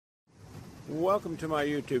Welcome to my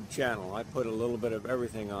YouTube channel. I put a little bit of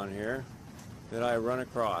everything on here that I run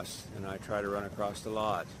across, and I try to run across a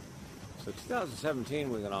lot. So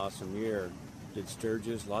 2017 was an awesome year. Did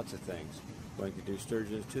Sturgis, lots of things. Going to do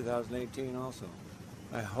Sturgis 2018 also.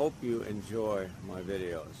 I hope you enjoy my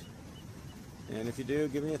videos. And if you do,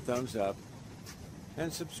 give me a thumbs up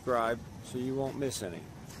and subscribe so you won't miss any.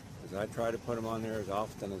 As I try to put them on there as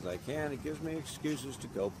often as I can, it gives me excuses to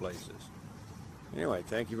go places. Anyway,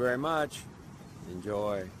 thank you very much.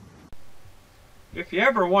 Enjoy. If you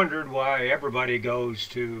ever wondered why everybody goes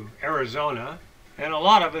to Arizona, and a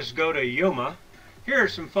lot of us go to Yuma, here are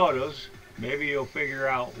some photos. Maybe you'll figure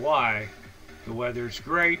out why. The weather's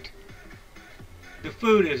great, the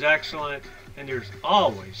food is excellent, and there's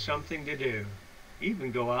always something to do.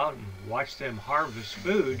 Even go out and watch them harvest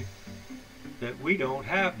food that we don't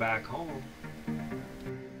have back home.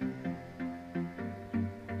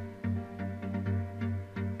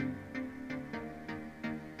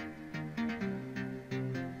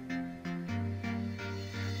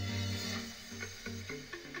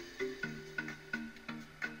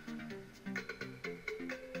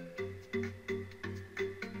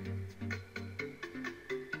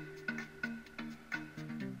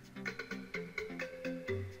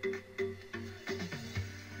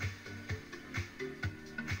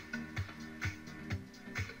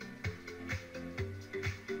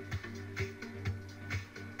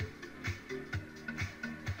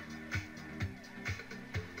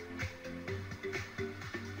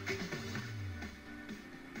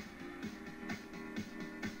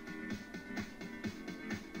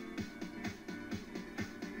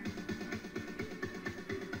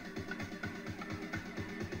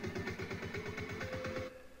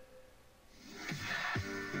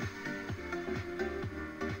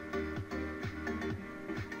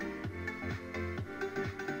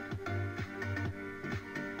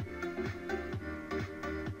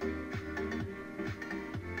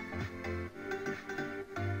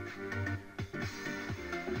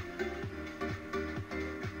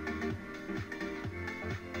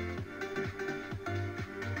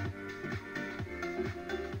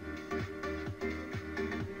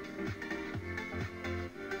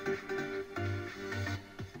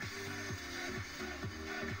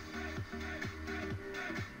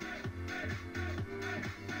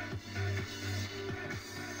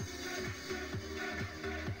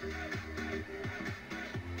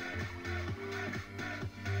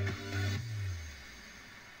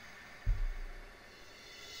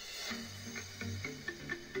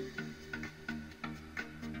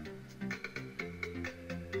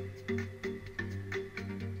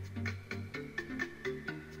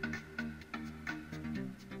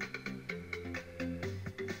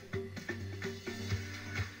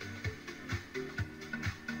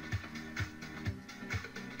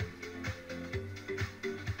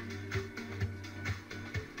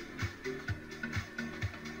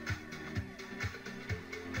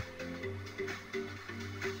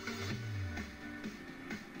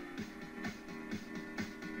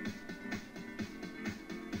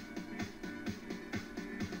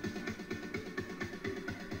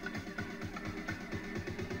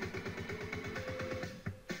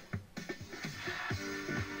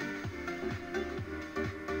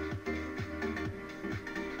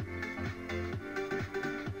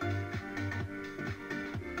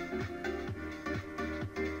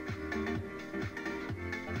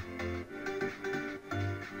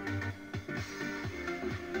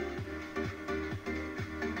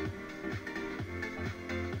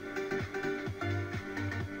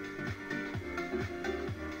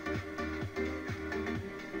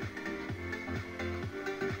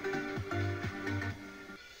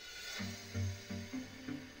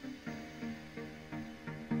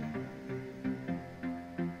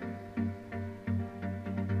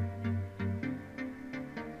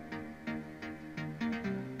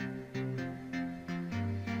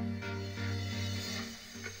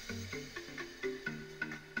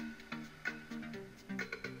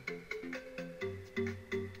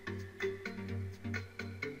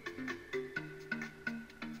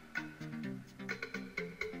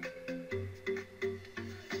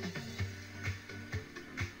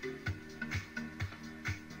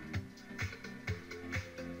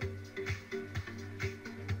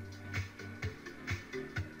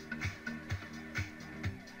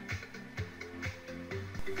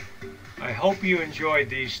 I hope you enjoyed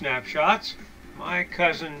these snapshots. My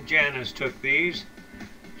cousin Janice took these.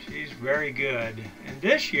 She's very good. And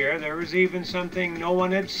this year there was even something no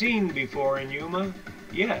one had seen before in Yuma.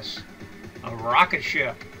 Yes, a rocket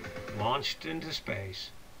ship launched into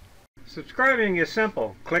space. Subscribing is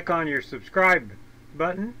simple. Click on your subscribe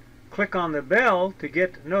button click on the bell to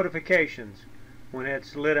get notifications. When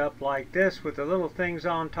it's lit up like this with the little things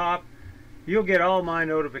on top, you'll get all my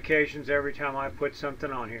notifications every time I put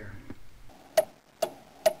something on here.